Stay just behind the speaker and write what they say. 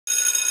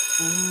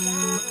Hey,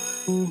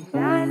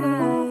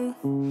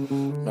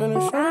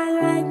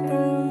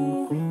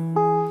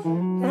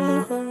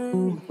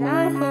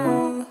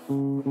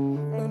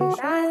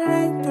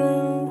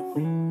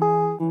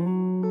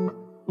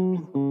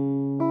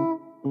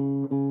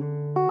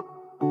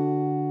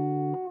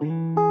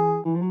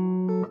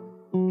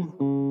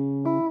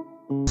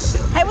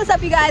 what's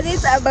up, you guys?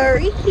 It's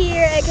Bri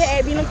here,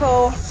 aka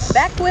B.Nicole,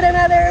 back with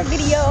another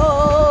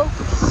video.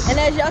 And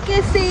as y'all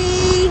can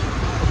see,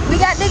 we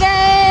got the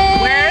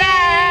game. We're back.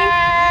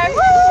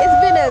 It's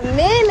been a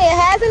minute,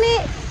 hasn't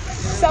it?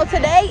 So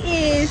today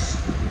is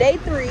day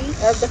 3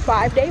 of the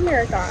 5-day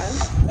marathon,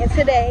 and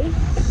today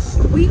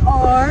we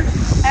are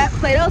at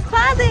Platos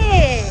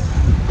Closet.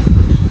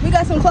 We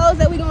got some clothes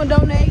that we're gonna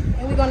donate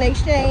and we're gonna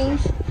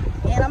exchange,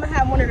 and I'm gonna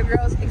have one of the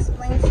girls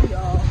explain to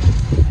y'all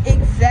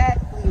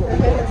exactly what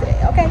we're doing today.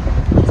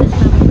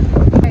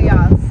 Okay,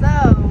 y'all, so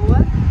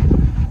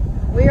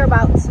we're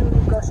about to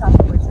go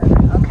shopping with each other.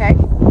 Okay.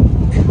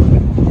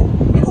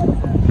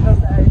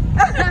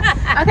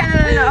 Okay,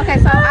 no. Okay,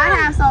 so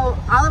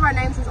all of our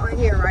names is on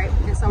here, right?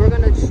 And so we're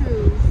gonna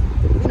choose,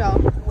 you know,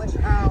 which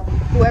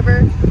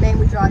whoever name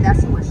we draw,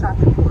 that's who we're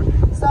shopping for.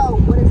 So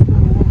what is the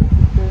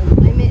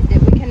limit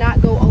that we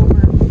cannot go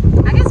over?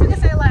 I guess we could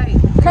say like.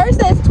 Kurt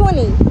says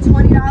 $20.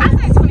 I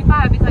say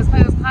 25 because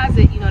Platos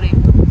Closet, you know,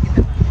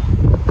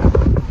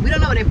 we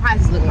don't know what their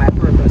prices look like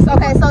for us. So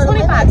okay, so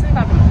 25 for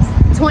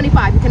us.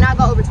 25. You cannot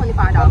go over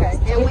 $25. Okay,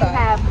 and we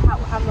have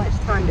how much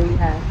time do we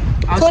have?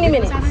 20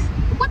 minutes.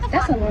 What the fuck?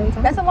 That's a long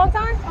time. That's a long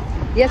time?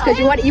 Yes, because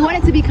you want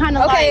it to be kind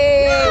of like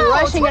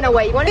rushing in a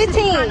way. You want 15.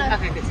 It to be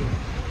okay, 15.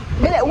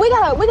 We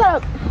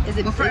gotta. Is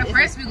it? But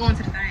first we're going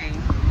to the thing.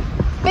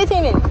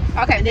 15 minutes.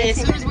 Okay, then as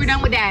soon as we're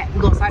done with that,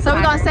 we're gonna start. So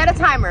we're gonna set a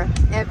timer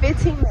at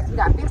 15 minutes. We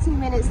got 15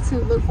 minutes to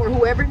look for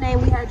whoever name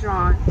we had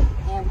drawn,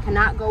 and we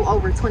cannot go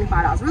over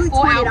 $25. Really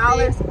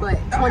 $20, but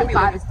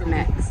 25 is the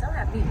max.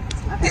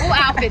 Full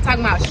outfit,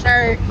 talking about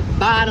shirt,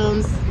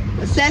 bottoms,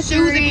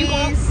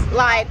 accessories.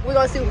 Like we're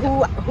gonna see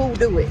who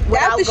do it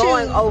without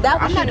going over.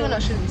 I'm not doing no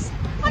shoes.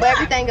 But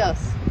everything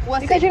else.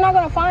 Because you're not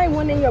gonna find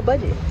one in your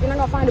budget. You're not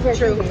gonna find a pair of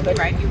shoes. You're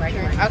right.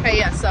 Okay,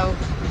 yeah. So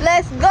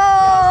let's go.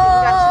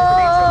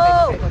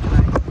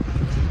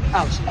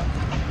 Oh shit!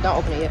 Don't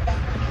open it yet.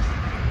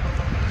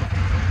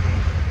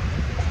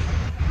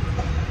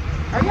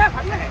 Hurry up!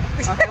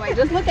 Okay, wait.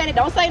 Just look at it.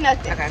 Don't say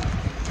nothing. Okay.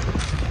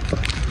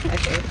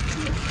 Okay.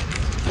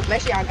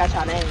 Make sure y'all got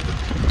y'all name.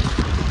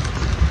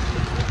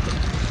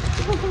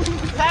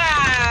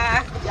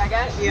 Y'all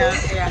got it? Yeah.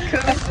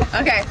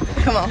 Okay,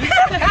 come on.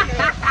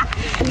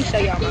 Let me show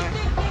y'all mine.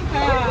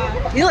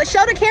 You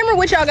show the camera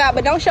what y'all got,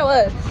 but don't show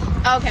us.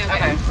 Okay.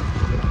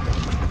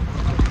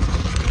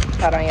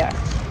 Hold on, y'all.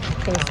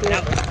 Can you see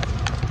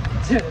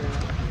it?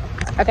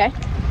 Okay.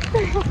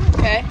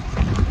 Okay.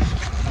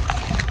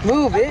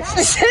 Move it.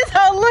 She's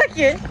not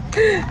looking.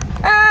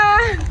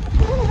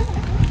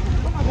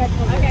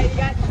 Okay, you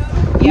got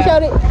it. You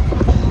showed it.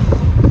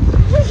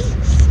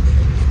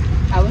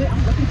 I'm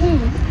looking too.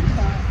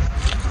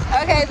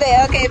 Okay,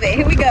 babe.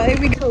 Here we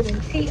go.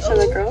 So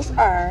the girls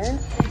are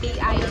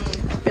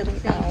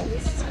filling out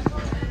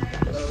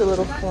the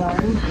little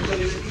form,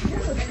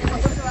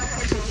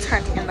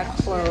 turning in the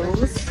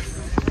clothes.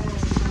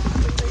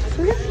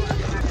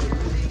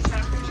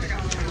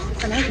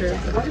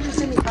 Why did you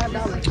send me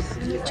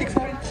 $5?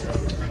 Chick-fil-A?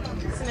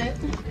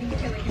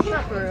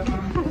 Not for real.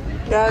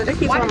 Yeah, they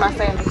keep one of my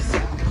sandals.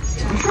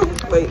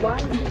 Wait.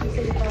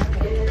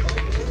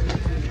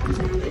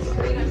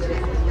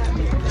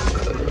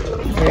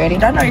 You ready? I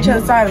know each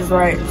other's sizes,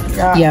 right?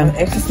 Yeah.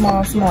 Extra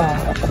small. I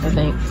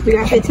think. We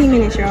got 15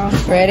 minutes, y'all.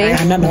 Ready?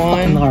 I'm not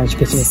fucking large,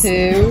 bitches.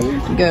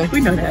 2, go. We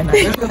know that.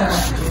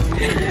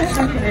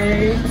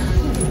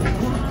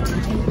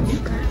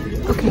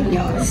 Okay,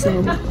 y'all.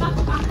 So,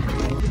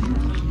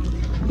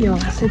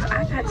 since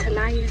I got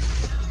Tanaya,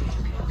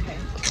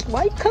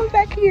 why you come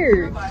back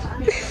here?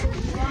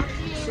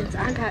 Since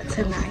I got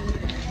Tanaya,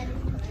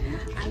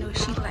 I know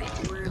she like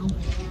real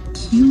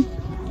cute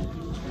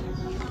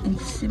and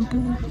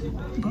simple,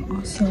 but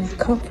also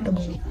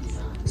comfortable.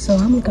 So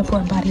I'm looking for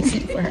a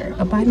bodysuit for her.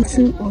 A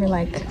bodysuit or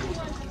like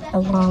a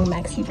long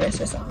maxi dress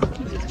or something.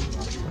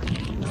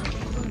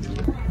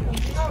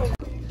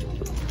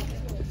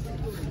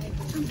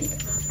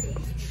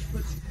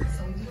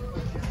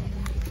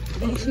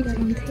 And she got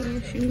on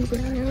tan shoes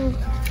right now.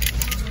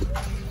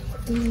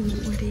 Ooh,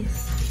 what is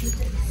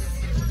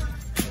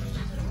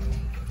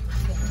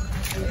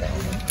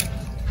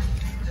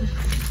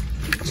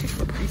check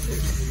the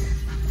prices.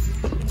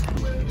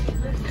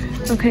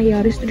 Okay,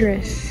 y'all, this is the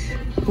dress.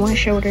 One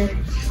shoulder,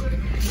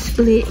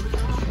 split.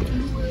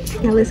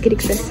 Now let's get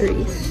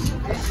accessories.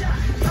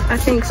 I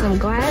think some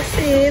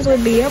glasses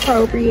would be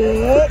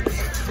appropriate.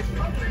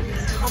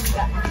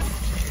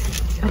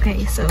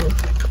 Okay, so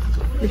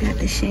we got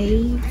the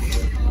shades,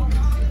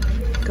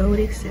 gold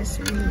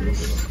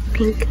accessories,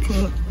 pink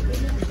tint.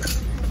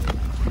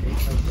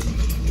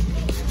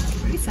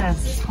 This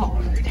size is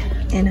hard.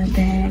 And a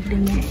bag to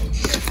match.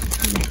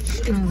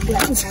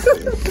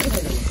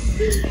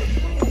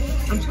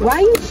 Why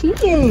are you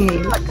cheating?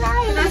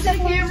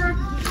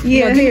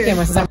 Yeah, here.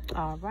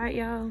 All right,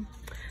 y'all.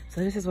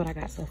 So this is what I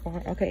got so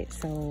far. Okay,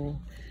 so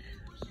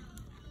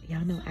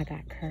y'all know I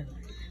got curves.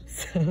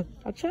 So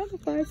I'm trying to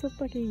find some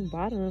fucking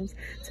bottoms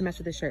to match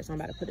with this shirt. So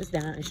I'm about to put this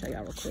down and show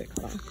y'all real quick.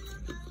 Hold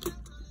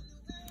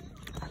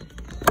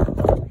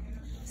on.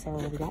 So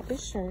we got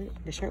this shirt.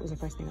 The shirt was the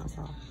first thing I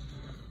saw.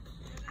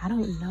 I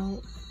don't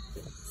know.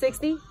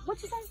 60?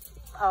 What'd you say?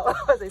 Oh,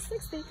 was it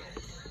 60?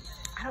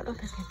 I don't know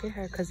if this can fit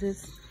her because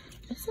it's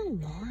a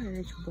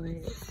large, but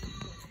it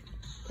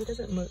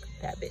doesn't look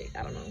that big.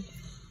 I don't know.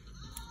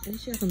 And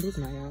she has some boobs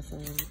now, y'all,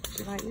 so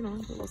she's like, you know, a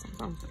little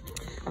something.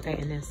 Okay,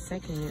 and then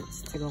second,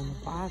 to go on the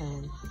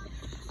bottom,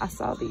 I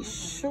saw these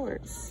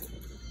shorts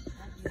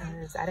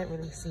because I didn't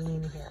really see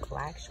any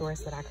black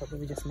shorts that I could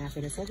really just match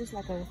it. So just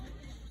like a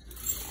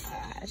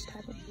ash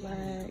type of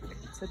black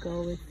to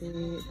go with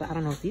it. But I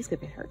don't know if these could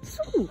fit her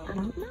too. I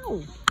don't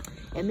know.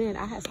 And then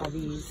I had saw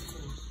these,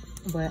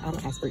 but I'm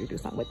gonna ask her to do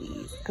something with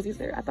these because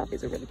I thought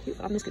these were really cute.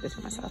 I'm just get this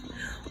for myself.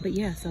 But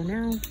yeah, so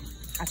now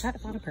I tried to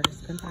find a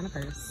purse, couldn't find a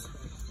purse.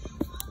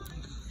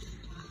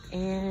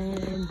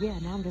 And yeah,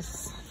 now I'm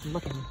just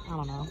looking. I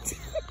don't know.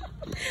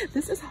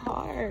 This is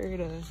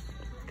hard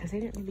because they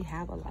didn't really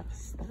have a lot of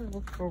stuff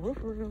for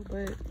real,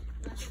 but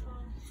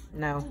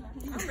no.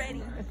 I'm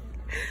ready.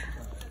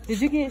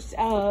 Did you get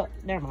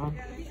never mind.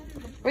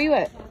 Where you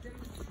at?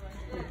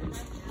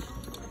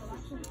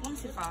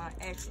 125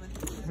 actually.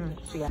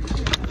 Okay, I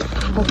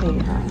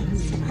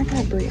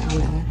got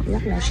Brianna.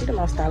 Y'all know she the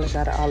most stylish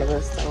out of all of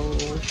us, so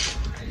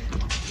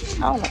I don't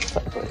know what to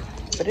fuck with.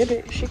 But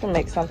she can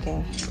make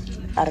something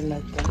out of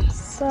nothing.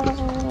 So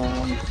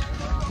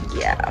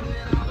yeah,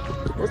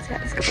 we'll see how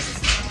this goes.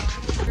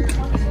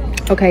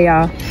 Okay,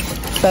 y'all.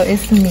 So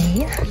it's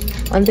me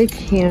on the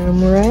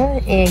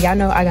camera, and y'all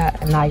know I got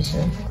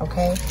Anijah.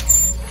 Okay.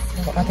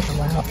 I think I'm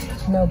loud.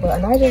 No,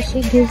 but Anijah,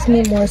 she gives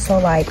me more so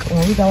like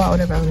when we go out,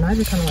 whatever.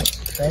 Anijah kind of like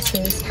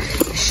dresses.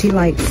 She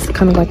likes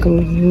kind of like a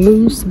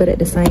loose, but at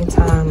the same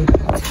time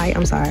tight.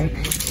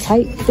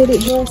 Tight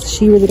fitted dress.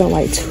 She really don't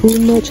like too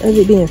much of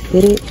it being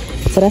fitted.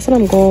 So that's what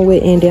I'm going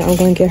with, and then I'm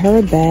going to get her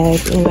a bag,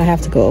 and I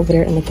have to go over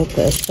there and look at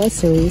the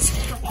accessories.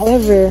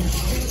 However,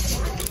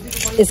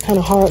 it's kind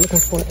of hard looking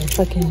for a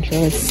fucking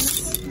dress.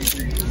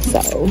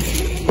 So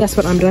that's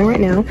what I'm doing right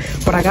now.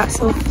 What I got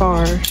so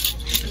far,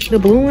 the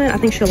blue one, I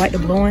think she'll like the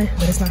blue one,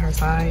 but it's not her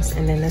size.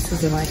 And then this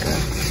is like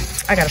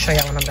I gotta show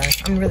y'all when I'm done.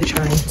 I'm really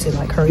trying to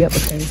like hurry up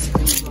because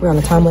we're on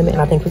the time limit,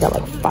 and I think we got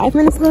like 5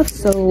 minutes left.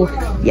 So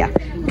yeah,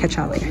 catch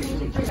y'all later.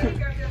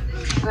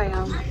 Okay,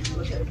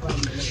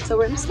 so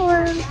we're in the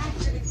store.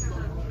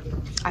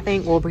 I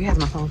think, well, Brie has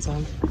my phone,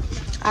 so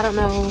I don't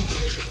know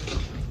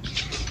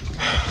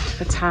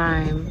the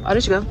time. Oh, there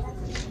you go.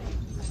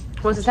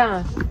 What's the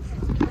time?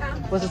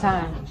 What's the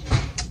time?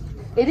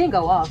 It didn't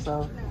go off,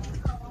 so.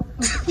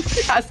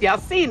 Y'all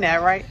seen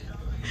that, right?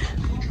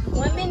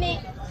 1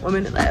 minute. 1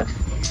 minute left.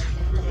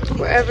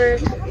 Wherever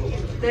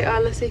they are,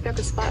 let's see if I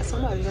can spot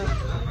somebody.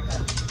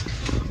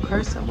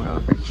 Her somewhere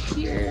over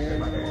here.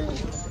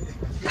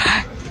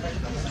 God.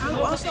 I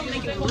will also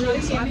make it so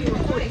I can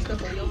record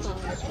stuff on your phone.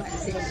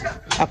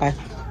 Okay.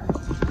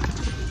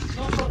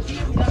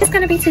 It's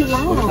gonna be too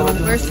long.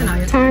 Where's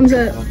Tanaya? Time's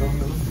up.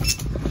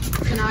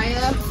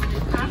 Tanaya,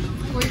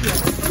 where you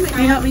going?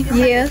 Can you help me?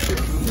 Yeah.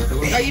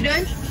 Are you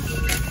done?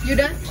 You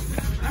done?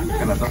 I'm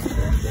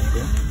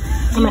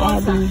gonna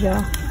add these,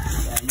 y'all.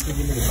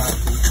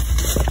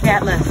 Yeah,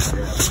 left.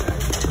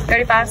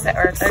 35 set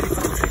or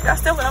 30. I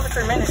still went over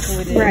 3 minutes when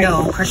we did. Right.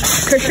 No,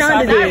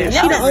 Krishanda did.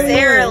 She the only one.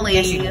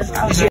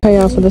 Okay,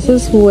 y'all, so this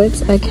is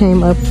what I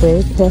came up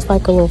with. It's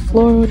like a little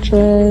floral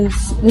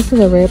dress. This is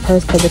a red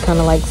purse because it kind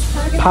of like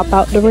pop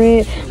out the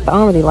red, but I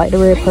don't really like the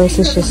red purse.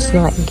 It's just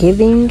not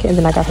giving. And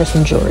then I got her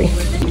some jewelry.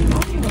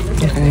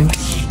 Okay,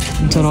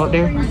 turn out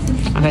there.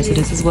 Okay, so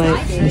this is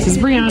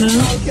Brianna.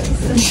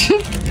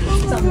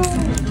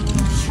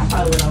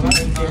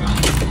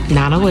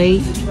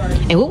 908.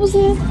 And what was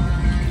it?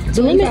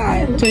 The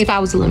limit?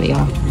 25 was the limit,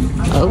 y'all.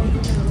 Oh.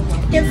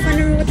 You have a phone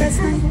number with us,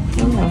 huh?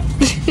 Oh.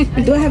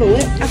 Do I have a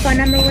what? A phone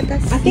number with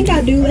us? I think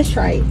I do. Let's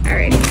try it. All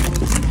right.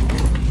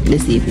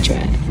 Let's see if we try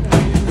it.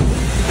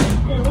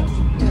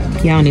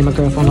 Y'all don't need my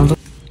girl phone number.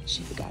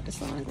 She forgot the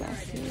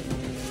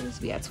sunglasses.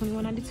 We got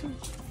 $21.92.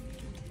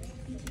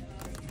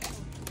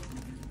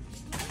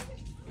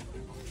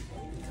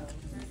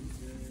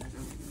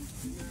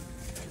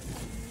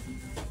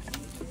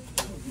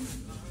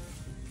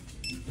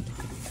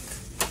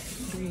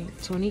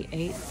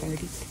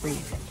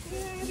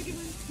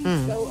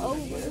 $28.33. So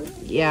over.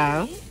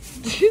 Yeah.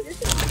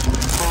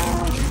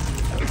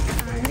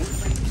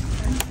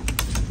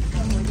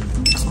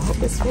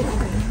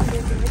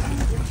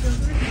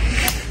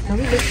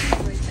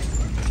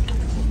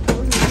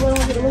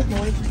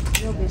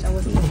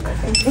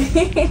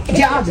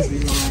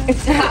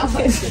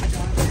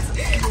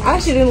 I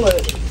shouldn't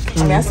look. I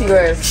mean, I see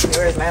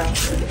yours now.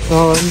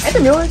 Is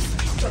it yours?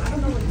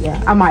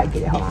 Yeah, I might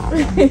get it. Hold on.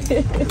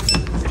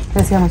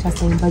 Let's see how much I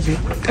spend in budget.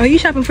 Are you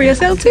shopping for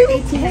yourself too?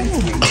 Yeah,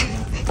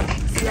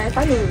 if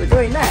I knew we were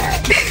doing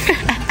that.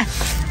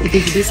 You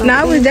think you do something? No,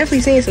 I was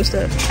definitely seeing some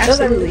stuff.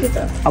 Absolutely.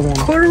 I want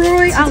them.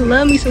 Corduroy, I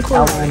love me some I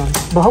corduroy. want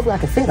them. But hopefully I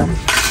can fit them.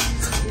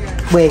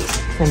 Wait,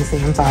 let me see.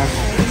 I'm sorry.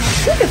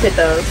 You can fit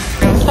those.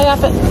 How y'all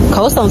fit?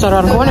 Cold Stone's right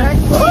around the corner. Yo, I'm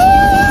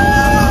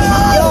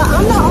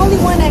the only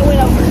one that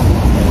went over.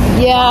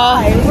 Yeah.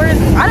 I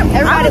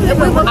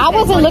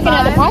wasn't looking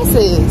at the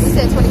prices. You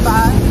said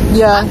 25.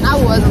 Yeah. I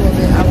was a little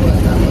bit. I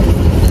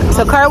was.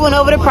 So Kurt went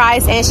over the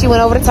price and she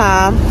went over the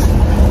time.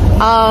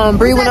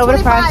 Bree went over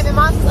the price. And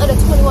mine's under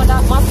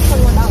 $21. Mine's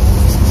 $21.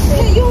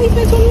 Yeah, you only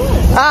spent 21.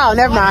 Oh,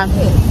 never mind.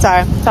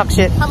 Sorry, talk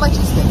shit. How much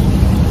you spent?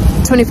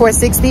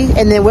 $24.60,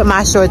 and then with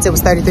my shorts it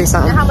was $33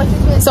 something. And how much you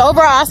spent? So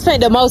overall, I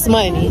spent the most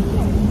money.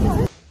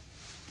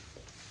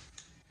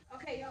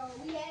 Okay, y'all,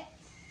 we at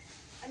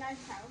a nice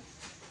house,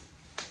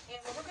 and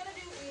what we're gonna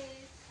do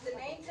is the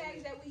name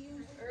tags that we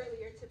used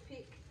earlier to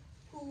pick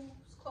whose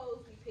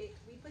clothes we picked.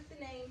 We put the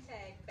name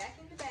tag back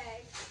in the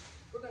bag.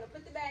 We're gonna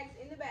put the bags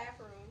in the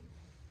bathroom.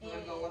 And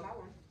You're gonna go one by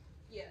one.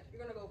 Yeah, you're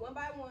gonna go one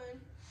by one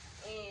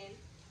and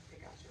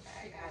Pick out your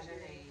bag, add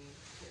your name,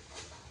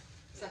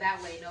 so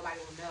that way nobody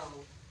will know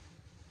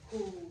who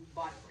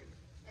bought it for you.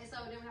 And so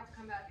then we have to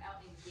come back out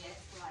and guess,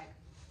 like,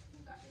 who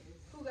got this?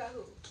 Who got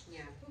who?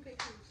 Yeah. Who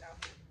picked whose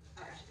outfit?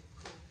 Okay.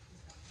 Cool.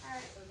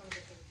 Alright, so we're gonna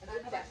get this. And I'll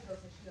be back to go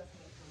since she doesn't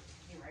get food.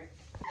 You right?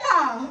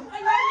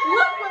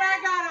 Look what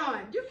I got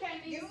on. You can't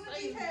even Give them the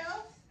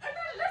details.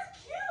 That's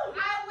cute.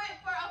 I went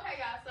for, okay,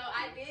 y'all, so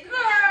I did Girl.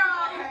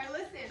 have her.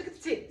 Listen. Look at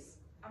the tits.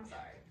 I'm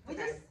sorry.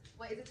 Okay.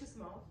 Wait, is it too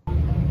small?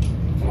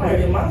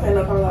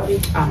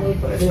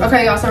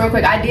 Okay, y'all, so real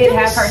quick, I did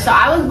have her. So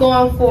I was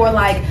going for,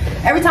 like,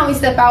 every time we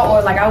step out,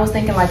 or like I was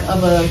thinking like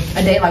of a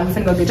day, like we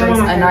finna go get drinks,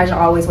 and Nigel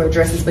always wear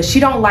dresses, but she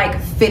don't like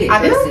fitted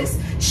dresses.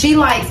 She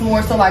likes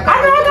more so like, I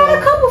got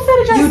a couple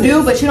fitted dresses. You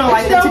do, but you don't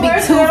like them to be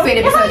too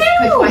fitted because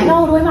like,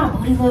 no, the way my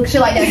booty looks,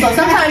 shit like that. So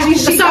sometimes she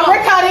So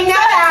we're cutting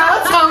that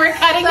out. So we're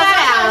cutting that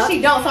out. She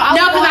don't. So I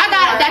No, because I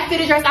got that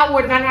fitted dress I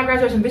wore to 99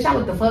 graduation. Bitch, I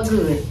look the fuck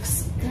good.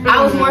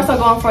 I was more so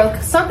going for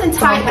something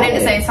tight, but at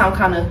the same time,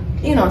 kind of,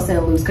 you know what I'm saying,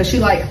 loose. Because she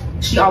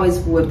always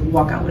would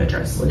walk out with a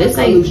dress. Well, this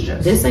ain't loose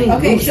dress. This ain't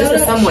Okay, loose. show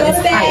This is somewhat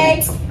the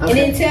bags, tight. and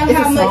then tell It's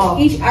how a much small.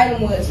 each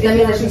item was. That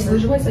means that she's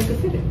loose your waist, I could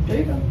fit it. There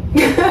you go.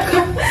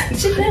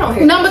 Shit, they don't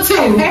hear. Number 2.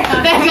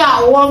 They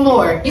got one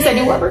more. You said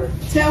you what?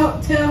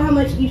 Tell how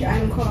much each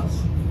item costs.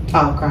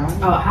 Oh, God.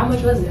 Oh, how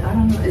much was it? I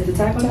don't know. Is the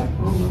tag on that? I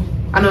don't know.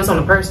 I know it's on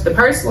the purse. The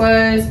purse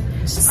was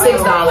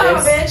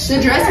 $6. The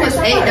dress was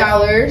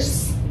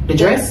 $8. The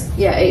dress?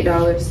 Yeah, $8.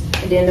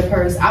 And then the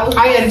purse. Oh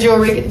yeah, the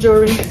jewelry. Get the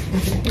jewelry.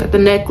 Got the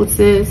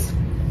necklaces.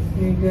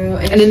 There you go.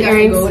 And then the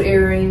earrings. Gold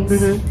earrings.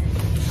 And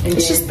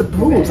it's just the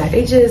boobs. Like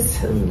they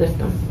just lift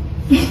them.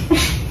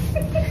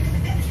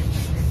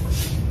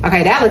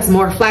 Okay, that looks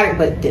more flattered,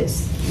 but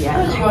this.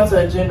 Yeah. You going to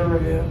a gender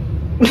reveal?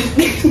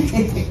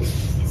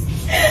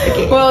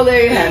 Well,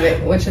 there you have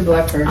it. What's your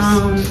black purse?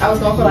 I was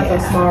going for like a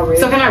small red.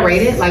 So can I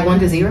rate it like 1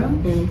 to 0?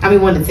 I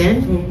mean 1 to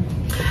 10.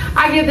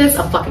 I give this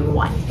a fucking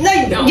 1. No,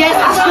 you don't. Yes,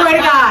 I swear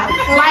to God.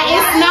 Like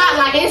it's not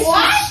like it's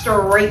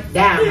straight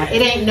down. Like,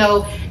 it ain't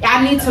no.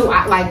 I need to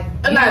like.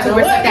 You have to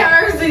respect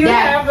that. Do you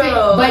have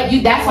though? But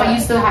that's why you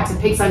still have to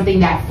pick something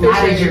that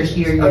flatters your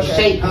shape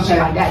and shit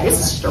like that. This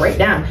is straight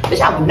down.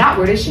 Bitch, I would not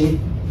wear this shit.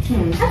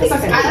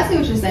 I see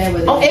what you're saying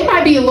with it. Oh, it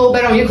might be a little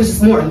better on you because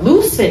it's more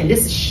loosened.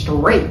 This is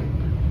straight.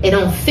 It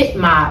don't fit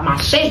my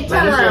shape.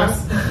 Like, Well,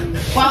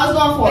 I was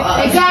going for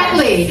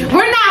exactly.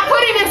 We're not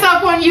putting this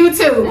up on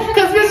YouTube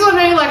because this will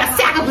make like a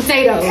sack of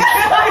potatoes.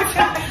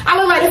 I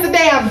look like it's a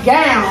damn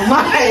gown.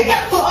 Like,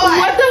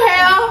 what the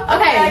hell?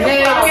 Okay,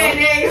 next.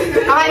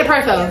 I like the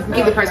purse though.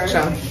 Keep the purse for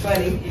sure.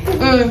 funny.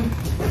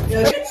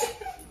 Okay.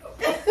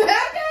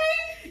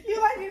 You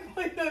like me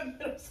going to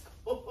middle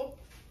school.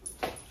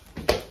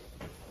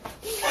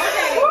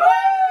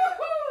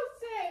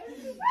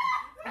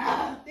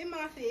 Then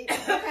my fit.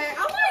 Okay,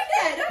 I like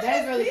that.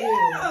 That's really cute.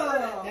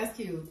 That's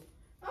cute.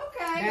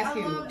 Okay, That's I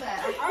cute. love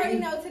that. I already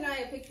know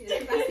Tanaya picked it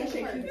because I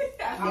see her.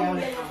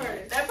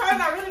 That part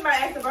I really might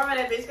ask the mama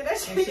that bitch because that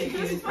shit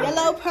is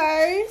Yellow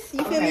purse.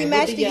 You feel me?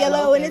 Match the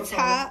yellow in the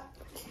top.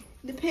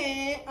 The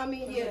pant. I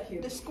mean, yeah,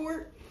 the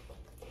skirt.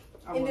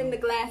 And then the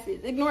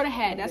glasses. Ignore the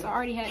hat. That's I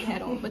already had the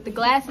hat on. But the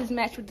glasses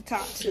match with the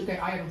top too. Okay,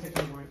 I don't take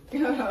that one.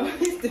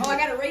 Oh, I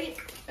gotta rate it.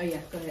 Oh yeah,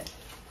 go ahead.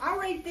 I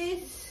rate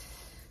this.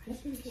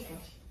 That's really cute.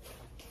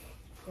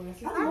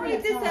 I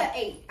rate this an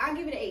 8. I'll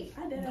give it an 8.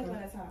 I did that when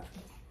it's hot.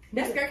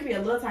 That skirt can be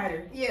a little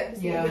tighter. Yeah.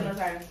 Yeah. A little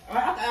tighter. When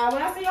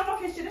I see y'all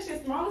fucking shit, this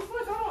shit small as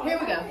fuck. Come on. Here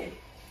we go. Let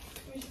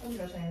me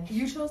go change.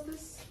 You chose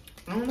this?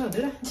 I don't know,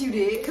 did I? You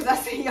did, because I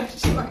see your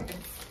short.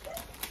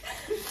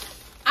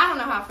 I don't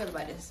know how I feel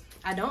about this.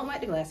 I don't like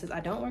the glasses. I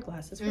don't wear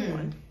glasses for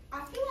one.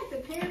 I feel like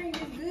the pairing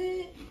is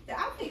good. The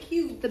outfit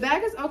cute. The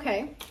bag is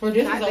okay. Well,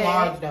 this is Not a bad.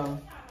 large though.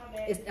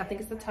 I think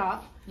it's the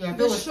top. Yeah, if it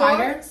The was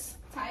tighter, shorts.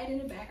 Tie it in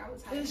the back. I would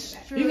tie it in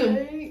the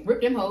back. you can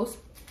rip them hoes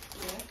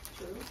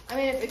True. I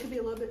mean, it could be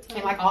a little bit tighter.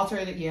 and like alter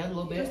it, yeah, a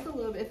little bit. Just a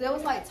little bit. If that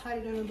was like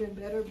tighter, then it would have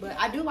been better. But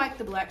I do like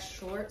the black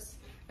shorts.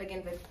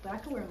 Again, but I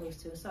can wear them loose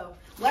too. So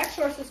black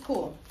shorts is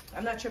cool.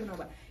 I'm not tripping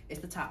over. It's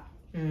the top.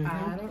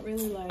 I don't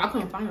really like. I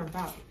couldn't find her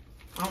top.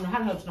 I don't know how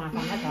the hell to not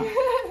find that top.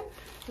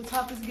 The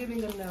top is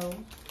giving a no,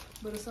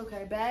 but it's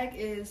okay. Bag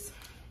is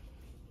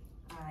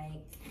alright,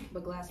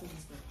 but glasses is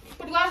good.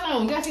 Put the glasses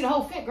on. You gotta see the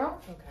whole fit, girl.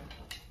 Okay.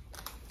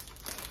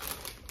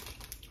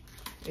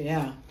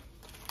 Yeah.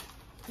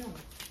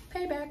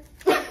 Payback.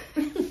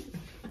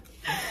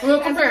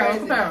 We'll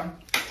compare.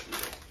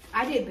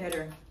 I did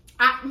better.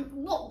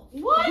 What?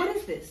 What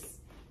is this?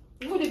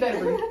 What did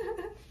better?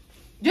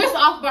 Just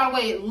off by the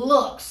way it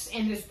looks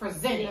and is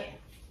presented.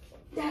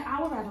 That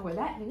I would rather wear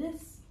that than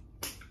this.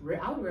 I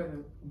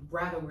would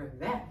rather wear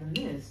that than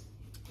this.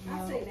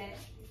 I say that.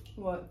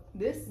 What?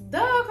 This?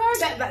 Duh,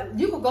 that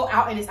you could go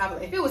out in this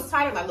outfit. If it was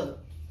tighter, like look.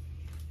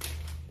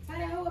 Tie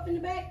that hoe up in the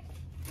back.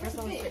 That's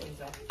the what fit?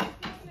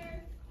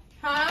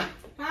 Huh?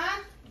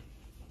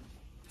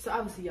 So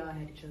obviously y'all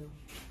had each other.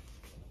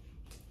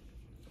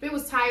 If it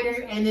was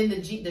tighter and then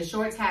the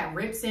shorts had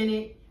rips in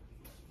it.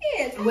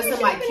 Yeah, with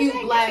some like cute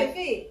black.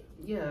 Fit.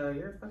 Yeah,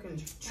 you're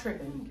fucking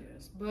tripping.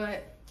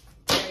 But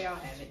there y'all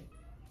have it.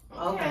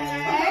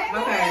 Okay.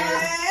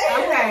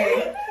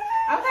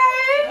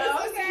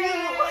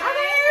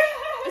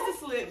 It's a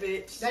slip,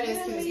 bitch. That is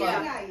cute as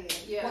fuck.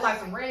 Yeah. With like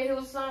some red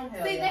heels or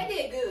something. See, they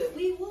did good.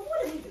 What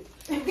did we do?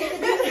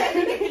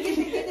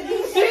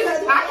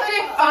 I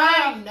couldn't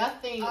find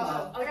nothing.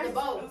 The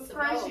bow. It's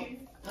crunchy.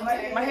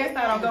 Okay. My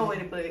hairstyle don't go with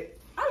it, but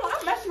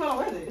I'm actually gonna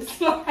wear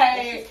this. Like,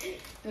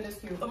 That is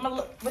cute.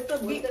 with the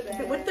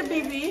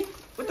BB,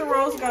 with the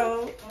rose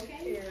gold.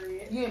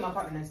 Okay. You ain't my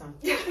partner next time.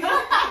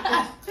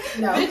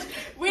 No.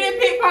 We didn't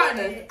pick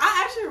partners.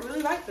 I actually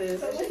really like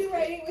this. So what you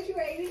rating?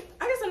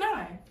 I guess a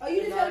 9. Oh,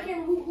 you didn't tell the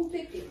camera who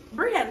picked it.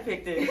 Bree had to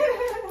pick it.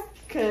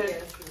 Cause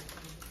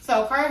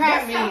So Kurt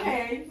had me.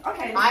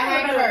 Okay. I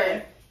had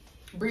her.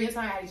 Bree and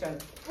I had each other.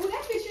 Well,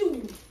 that fits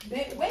you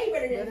way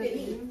better than it fit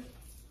me.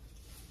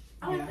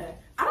 I like that.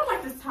 I don't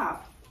like this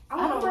top. I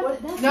don't know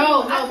what.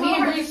 No, me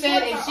and Bree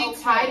said if she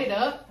tied it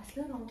up. I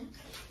still don't.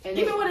 And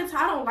Even with it's,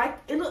 I don't like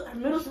it. Look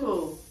middle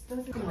school.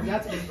 Come on, y'all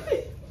take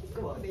it.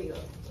 Come on, there you go.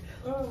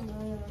 Oh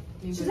man.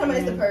 She's talking about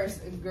it's the purse,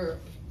 girl.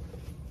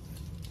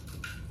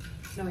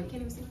 No, you can't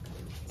even see.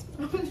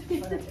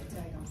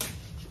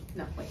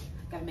 No, wait.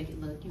 Gotta make it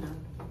look, you know.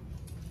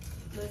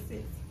 Let's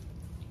see.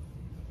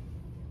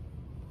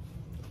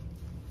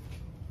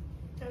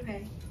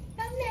 Okay.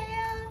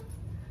 Thumbnail.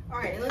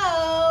 Alright,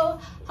 hello.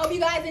 Hope you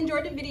guys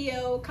enjoyed the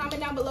video.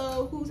 Comment down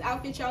below whose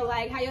outfit y'all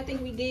like, how y'all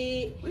think we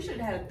did. We should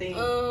have had a theme.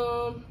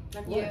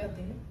 Yeah.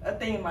 A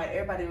theme like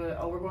everybody would.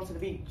 Oh, we're going to the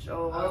beach.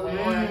 Or we're We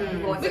going can to do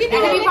That could be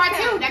that. part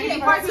 2. That could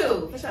be part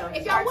 2. For sure.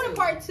 If y'all want a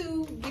part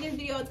 2, give this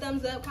video a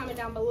thumbs up, comment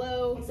down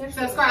below.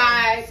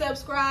 Subscribe.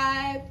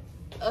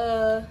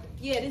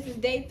 Yeah, this is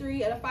day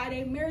 3 of the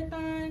 5-day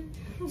marathon.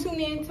 Tune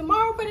in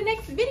tomorrow for the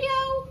next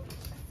video.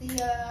 See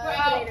ya We're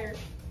out. later.